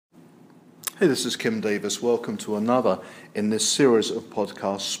Hey, this is Kim Davis. Welcome to another in this series of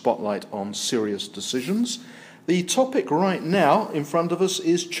podcasts, Spotlight on Serious Decisions. The topic right now in front of us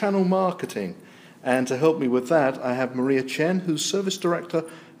is channel marketing. And to help me with that, I have Maria Chen, who's Service Director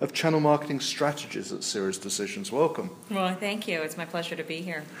of Channel Marketing Strategies at Serious Decisions. Welcome. Well, thank you. It's my pleasure to be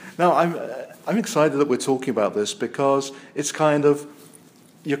here. Now, I'm excited that we're talking about this because it's kind of,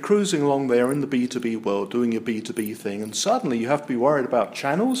 you're cruising along there in the B2B world, doing your B2B thing, and suddenly you have to be worried about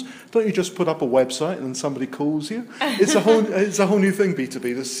channels. Don't you just put up a website and then somebody calls you? It's a whole new thing,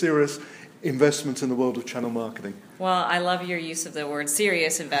 B2B. There's serious investment in the world of channel marketing. Well, I love your use of the word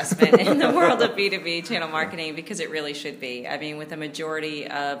serious investment in the world of B2B channel marketing because it really should be. I mean, with the majority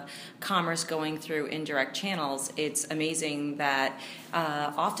of commerce going through indirect channels, it's amazing that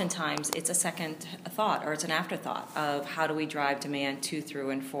oftentimes it's a second thought or it's an afterthought of how do we drive demand to, through,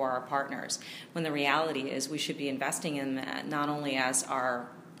 and for our partners, when the reality is we should be investing in that not only as our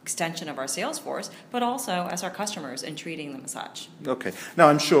extension of our sales force, but also as our customers and treating them as such. Okay. Now,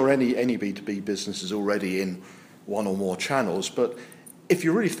 I'm sure any B2B business is already in one or more channels, but if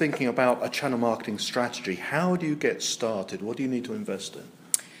you're really thinking about a channel marketing strategy, how do you get started? What do you need to invest in?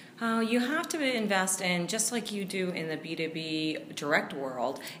 You have to invest in, just like you do in the B2B direct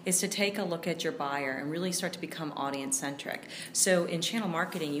world, is to take a look at your buyer and really start to become audience-centric. So in channel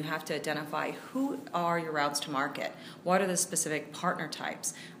marketing, you have to identify who are your routes to market. What are the specific partner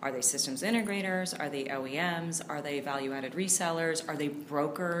types? Are they systems integrators? Are they OEMs? Are they value-added resellers? Are they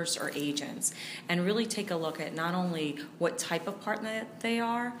brokers or agents? And really take a look at not only what type of partner they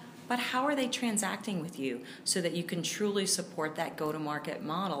are, but how are they transacting with you so that you can truly support that go-to-market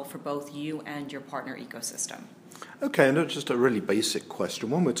model for both you and your partner ecosystem? Okay, and just a really basic question.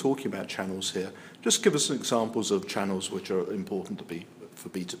 When we're talking about channels here, just give us some examples of channels which are important for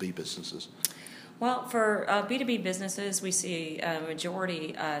B2B businesses. Well, for B2B businesses, we see a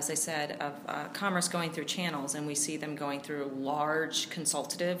majority, as I said, of commerce going through channels, and we see them going through large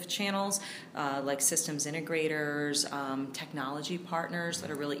consultative channels like systems integrators, technology partners that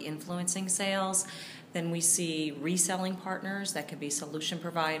are really influencing sales. Then we see reselling partners that could be solution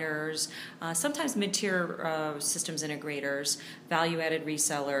providers, sometimes mid-tier systems integrators, value-added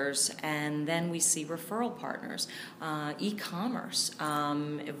resellers, and then we see referral partners, e-commerce,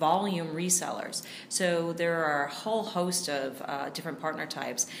 volume resellers. So there are a whole host of different partner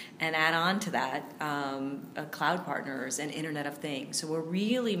types, and add on to that cloud partners and Internet of Things. So we're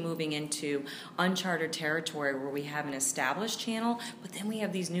really moving into uncharted territory where we have an established channel, but then we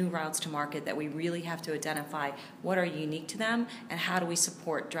have these new routes to market that we really have to identify what are unique to them and how do we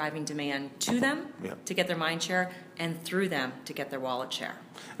support driving demand to them to get their mind share and through them to get their wallet share.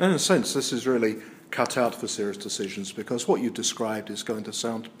 And in a sense, this is really cut out for Serious Decisions because what you've described is going to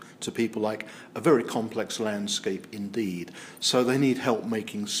sound to people like a very complex landscape indeed. So they need help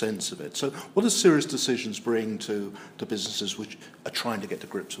making sense of it. So what does Serious Decisions bring to businesses which are trying to get to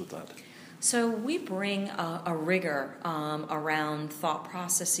grips with that? So we bring a rigor around thought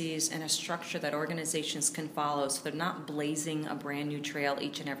processes and a structure that organizations can follow so they're not blazing a brand new trail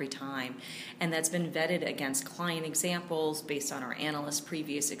each and every time. And that's been vetted against client examples based on our analysts'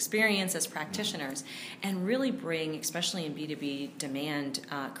 previous experience as practitioners, and really bring, especially in B2B demand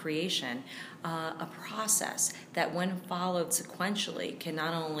creation, a process that when followed sequentially can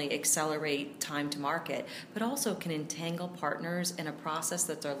not only accelerate time to market, but also can entangle partners in a process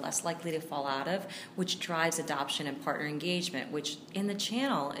that they're less likely to fall out of, which drives adoption and partner engagement, which in the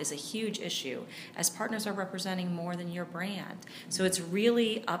channel is a huge issue as partners are representing more than your brand. So it's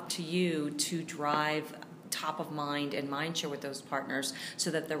really up to you to drive top of mind and mind share with those partners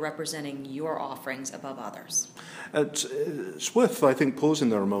so that they're representing your offerings above others. It's worth, I think, pausing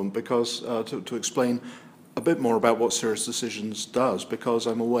there a moment because to explain a bit more about what Serious Decisions does, because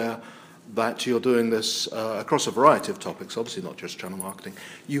I'm aware that you're doing this across a variety of topics, obviously not just channel marketing.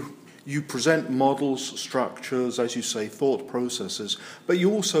 You present models, structures, as you say, thought processes, but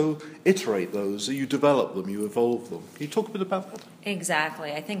you also iterate those, you develop them, you evolve them. Can you talk a bit about that?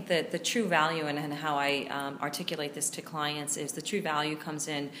 Exactly. I think that the true value and how I articulate this to clients is the true value comes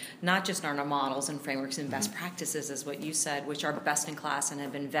in not just in our models and frameworks and best practices, as what you said, which are best in class and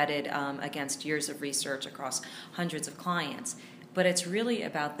have been vetted against years of research across hundreds of clients, but it's really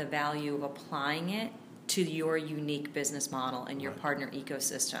about the value of applying it to your unique business model and your partner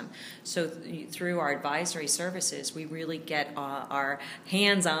ecosystem. So through our advisory services, we really get our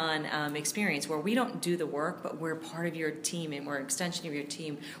hands-on experience where we don't do the work, but we're part of your team and we're an extension of your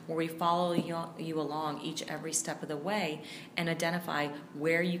team, where we follow you along every step of the way and identify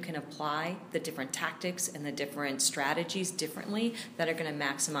where you can apply the different tactics and the different strategies differently that are going to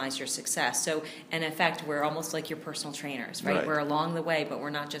maximize your success. So in effect, we're almost like your personal trainers, right? We're along the way, but we're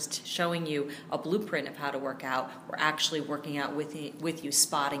not just showing you a blueprint of how to work out. We're actually working out with you,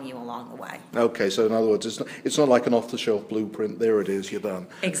 spotting you along the way. Okay, so in other words, it's not like an off-the-shelf blueprint. There it is, you're done.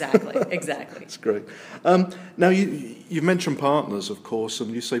 Exactly. That's great. Now, you mentioned partners, of course,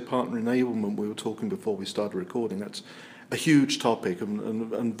 and you say partner enablement. We were talking before we started recording. That's a huge topic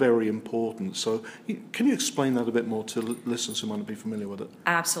and very important. So can you explain that a bit more to listeners who might not be familiar with it?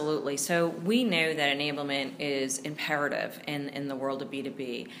 Absolutely. So we know that enablement is imperative in the world of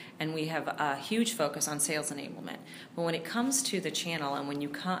B2B, and we have a huge focus on sales enablement. But when it comes to the channel and when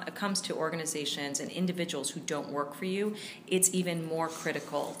it comes to organizations and individuals who don't work for you, it's even more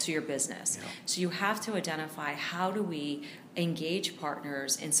critical to your business. Yeah. So you have to identify, how do we engage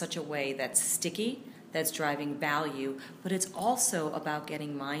partners in such a way that's sticky, that's driving value, but it's also about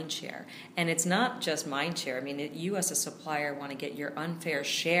getting mind share. And it's not just mind share. I mean, you as a supplier want to get your unfair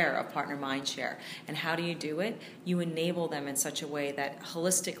share of partner mind share. And how do you do it? You enable them in such a way that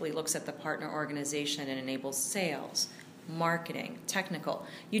holistically looks at the partner organization and enables sales, marketing, technical.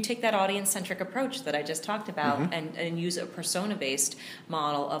 You take that audience-centric approach that I just talked about and use a persona-based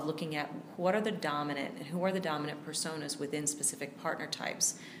model of looking at what are the dominant and who are the dominant personas within specific partner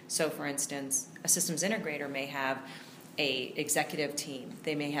types. So, for instance, a systems integrator may have a executive team.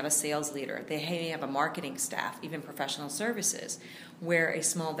 They may have a sales leader. They may have a marketing staff, even professional services, where a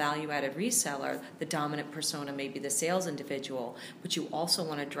small value-added reseller, the dominant persona may be the sales individual, but you also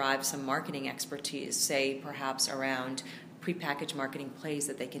want to drive some marketing expertise, say perhaps around prepackaged marketing plays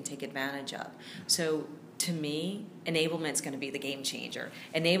that they can take advantage of. So to me, enablement's going to be the game changer.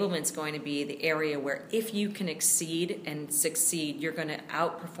 Enablement's going to be the area where if you can exceed and succeed, you're going to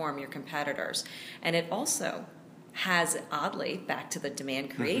outperform your competitors. And it also has, oddly, back to the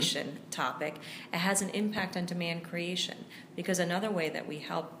demand creation topic, it has an impact on demand creation, because another way that we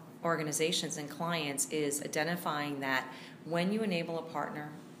help organizations and clients is identifying that when you enable a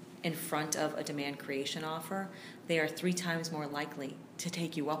partner in front of a demand creation offer, they are 3 times more likely to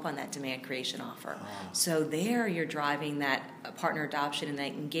take you up on that demand creation offer. So there you're driving that partner adoption and that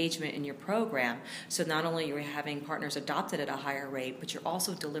engagement in your program. So not only are you having partners adopted at a higher rate, but you're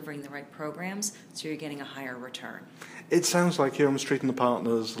also delivering the right programs, so you're getting a higher return. It sounds like you're almost treating the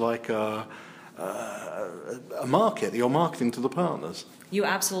partners like a market. You're marketing to the partners. You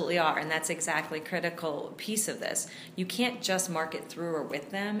absolutely are, and that's exactly a critical piece of this. You can't just market through or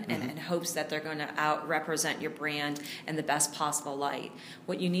with them and in hopes that they're going to out-represent your brand in the best possible light.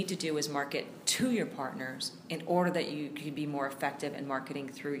 What you need to do is market to your partners in order that you can be more effective in marketing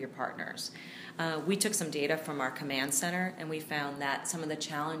through your partners. We took some data from our command center, and we found that some of the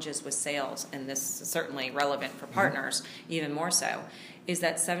challenges with sales, and this is certainly relevant for partners even more so, is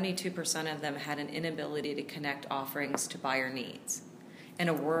that 72% of them had an inability to connect offerings to buyer needs. In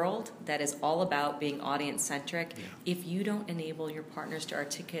a world that is all about being audience-centric, if you don't enable your partners to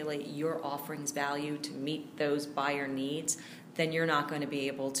articulate your offerings value to meet those buyer needs, then you're not going to be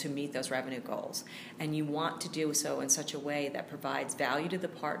able to meet those revenue goals. And you want to do so in such a way that provides value to the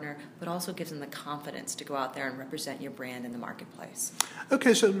partner, but also gives them the confidence to go out there and represent your brand in the marketplace.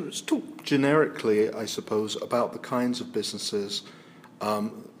 Okay, so let's talk generically, I suppose, about the kinds of businesses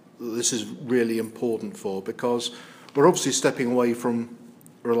this is really important for, because we're obviously stepping away from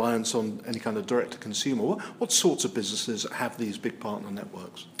reliance on any kind of direct-to-consumer. What sorts of businesses have these big partner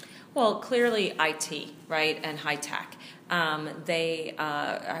networks? Well, clearly IT, right, and high tech. They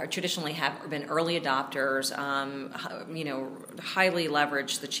traditionally have been early adopters, highly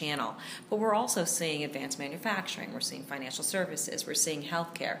leverage the channel. But we're also seeing advanced manufacturing. We're seeing financial services. We're seeing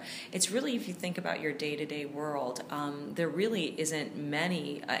healthcare. It's really, if you think about your day-to-day world, there really isn't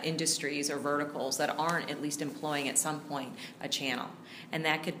many industries or verticals that aren't at least employing at some point a channel. And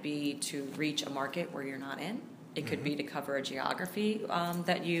that could be to reach a market where you're not in. It could be to cover a geography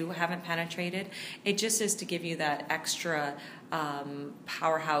that you haven't penetrated. It just is to give you that extra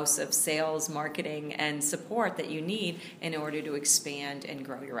powerhouse of sales, marketing, and support that you need in order to expand and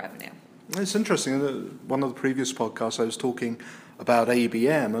grow your revenue. It's interesting. In one of the previous podcasts, I was talking about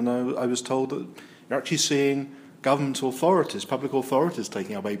ABM, and I was told that you're actually seeing government authorities, public authorities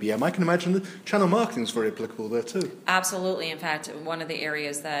taking up ABM. I can imagine that channel marketing is very applicable there too. Absolutely. In fact, one of the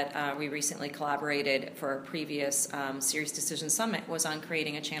areas that we recently collaborated for a previous Series Decision Summit was on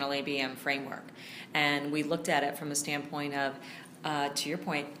creating a channel ABM framework. And we looked at it from the standpoint of, to your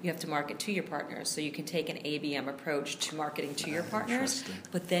point, you have to market to your partners. So you can take an ABM approach to marketing to your partners,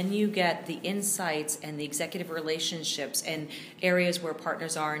 but then you get the insights and the executive relationships and areas where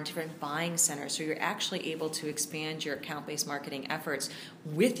partners are in different buying centers. So you're actually able to expand your account-based marketing efforts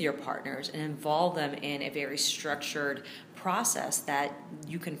with your partners and involve them in a very structured process that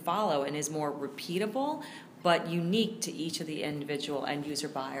you can follow and is more repeatable, but unique to each of the individual end user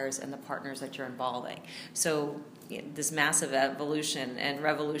buyers and the partners that you're involving. So this massive evolution and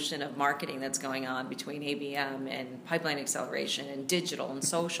revolution of marketing that's going on between ABM and pipeline acceleration and digital and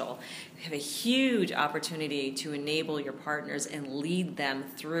social, you have a huge opportunity to enable your partners and lead them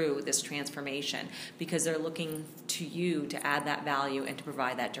through this transformation because they're looking to you to add that value and to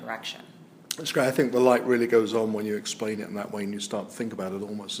provide that direction. That's great. I think the light really goes on when you explain it in that way and you start to think about it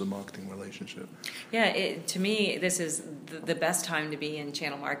almost as a marketing relationship. Yeah, to me, this is the best time to be in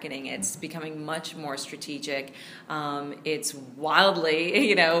channel marketing. It's becoming much more strategic. It's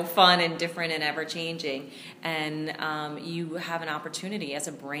wildly, fun and different and ever-changing. And you have an opportunity as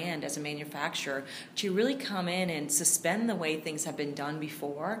a brand, as a manufacturer, to really come in and suspend the way things have been done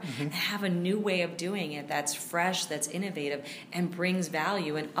before and have a new way of doing it that's fresh, that's innovative, and brings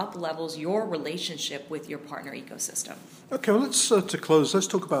value and up-levels your relationship with your partner ecosystem. Okay, well, to close, let's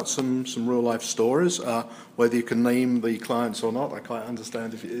talk about some real-life stories, whether you can name the clients or not. I quite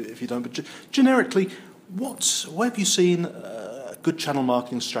understand if you don't, but generically, where have you seen good channel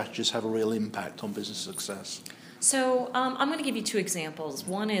marketing strategies have a real impact on business success? So I'm going to give you two examples.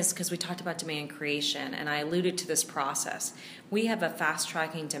 One is because we talked about demand creation, and I alluded to this process. We have a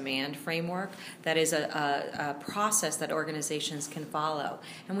fast-tracking demand framework that is a process that organizations can follow.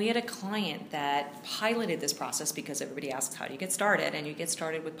 And we had a client that piloted this process because everybody asks, how do you get started? And you get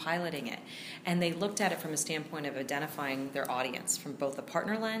started with piloting it. And they looked at it from a standpoint of identifying their audience from both a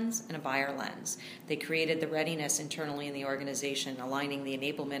partner lens and a buyer lens. They created the readiness internally in the organization, aligning the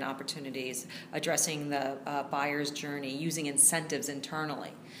enablement opportunities, addressing the buyer's journey, using incentives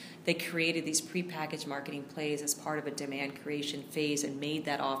internally. They created these prepackaged marketing plays as part of a demand creation phase and made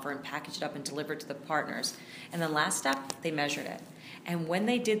that offer and packaged it up and delivered to the partners. And the last step, they measured it. And when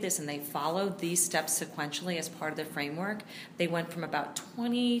they did this and they followed these steps sequentially as part of the framework, they went from about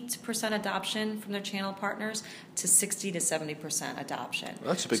 20% adoption from their channel partners to 60 to 70% adoption.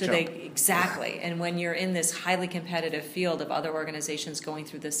 That's a big jump. Exactly. And when you're in this highly competitive field of other organizations going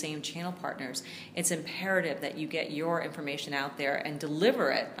through the same channel partners, it's imperative that you get your information out there and deliver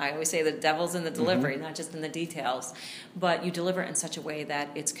it. I always say the devil's in the delivery, not just in the details. But you deliver it in such a way that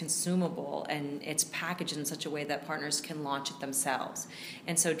it's consumable and it's packaged in such a way that partners can launch it themselves.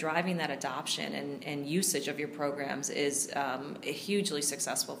 And so driving that adoption and usage of your programs is hugely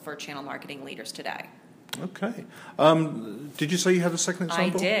successful for channel marketing leaders today. Okay. Did you say you had a second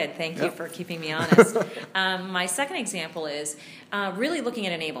example? I did. Thank you for keeping me honest. My second example is really looking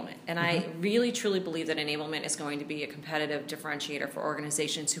at enablement. And I really, truly believe that enablement is going to be a competitive differentiator for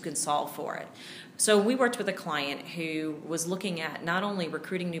organizations who can solve for it. So we worked with a client who was looking at not only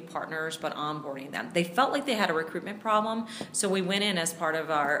recruiting new partners, but onboarding them. They felt like they had a recruitment problem, so we went in as part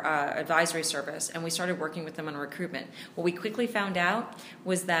of our advisory service, and we started working with them on recruitment. What we quickly found out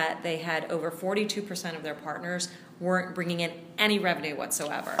was that they had over 42% of their partners weren't bringing in any revenue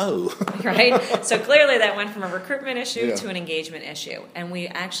whatsoever. Oh. Right? So clearly that went from a recruitment issue to an engagement issue. And we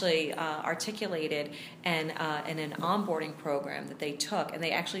actually articulated an onboarding program that they took, and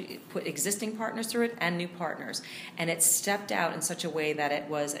they actually put existing partners through it and new partners. And it stepped out in such a way that it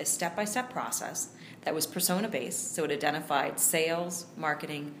was a step-by-step process that was persona-based, so it identified sales,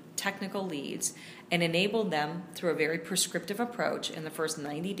 marketing, technical leads, and enabled them through a very prescriptive approach in the first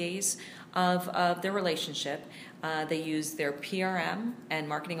 90 days of their relationship. They used their PRM and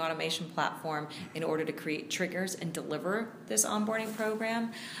marketing automation platform in order to create triggers and deliver this onboarding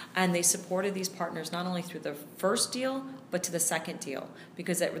program. And they supported these partners not only through the first deal, but to the second deal,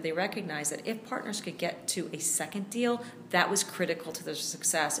 because they recognized that if partners could get to a second deal, that was critical to their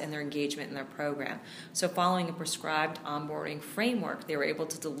success and their engagement in their program. So following a prescribed onboarding framework, they were able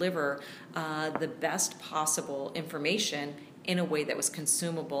to deliver the best possible information in a way that was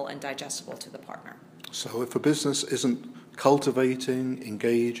consumable and digestible to the partner. So if a business isn't cultivating,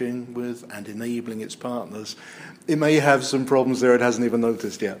 engaging with, and enabling its partners, it may have some problems there it hasn't even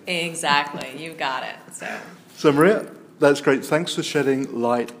noticed yet. Exactly. You got it. So Maria, That's great. Thanks for shedding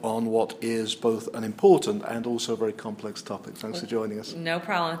light on what is both an important and also a very complex topic. Thanks for joining us. No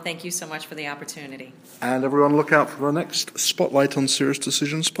problem. Thank you so much for the opportunity. And everyone, look out for our next Spotlight on Serious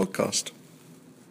Decisions podcast.